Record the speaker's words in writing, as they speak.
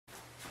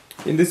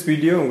In this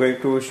video, I'm going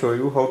to show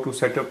you how to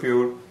set up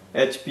your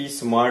HP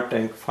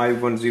SmartTank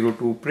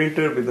 5102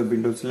 printer with a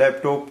Windows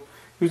laptop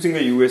using a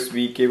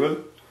USB cable.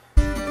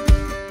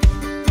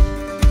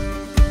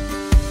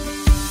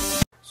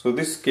 So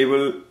this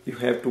cable you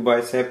have to buy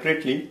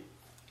separately,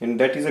 and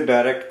that is a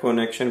direct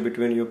connection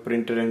between your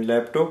printer and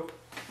laptop.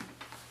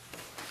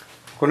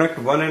 Connect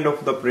one end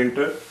of the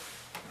printer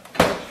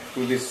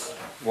to this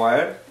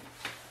wire,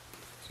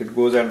 so it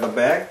goes at the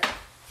back,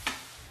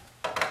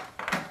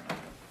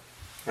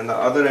 and the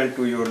other end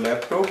to your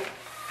laptop.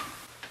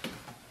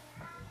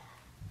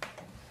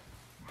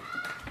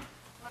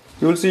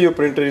 You will see your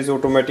printer is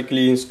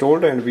automatically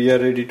installed and we are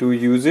ready to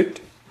use it.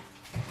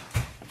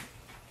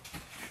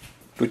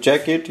 To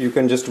check it, you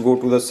can just go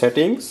to the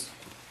settings.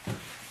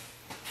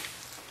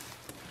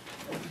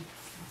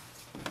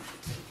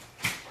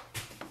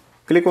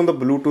 Click on the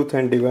Bluetooth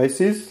and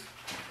devices,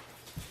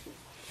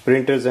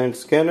 printers and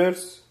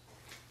scanners.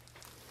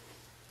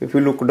 If you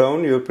look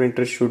down, your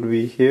printer should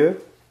be here.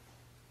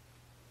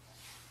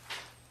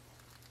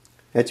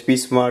 HP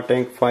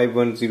SmartTank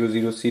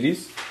 5100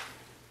 series.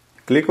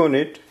 Click on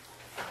it.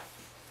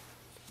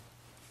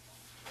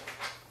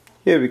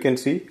 Here we can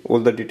see all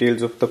the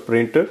details of the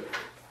printer.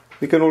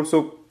 We can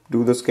also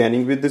do the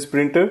scanning with this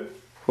printer.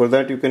 For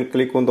that, you can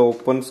click on the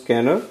open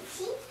scanner.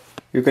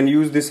 You can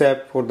use this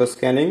app for the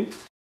scanning.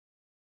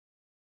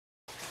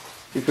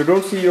 If you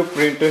don't see your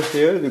printer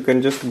here, you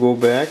can just go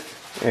back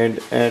and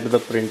add the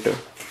printer.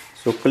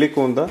 So click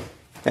on the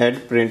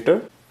add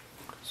printer.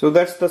 So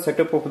that's the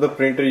setup of the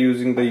printer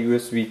using the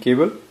USB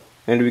cable,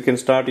 and we can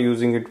start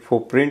using it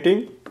for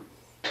printing.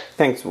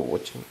 Thanks for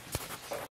watching.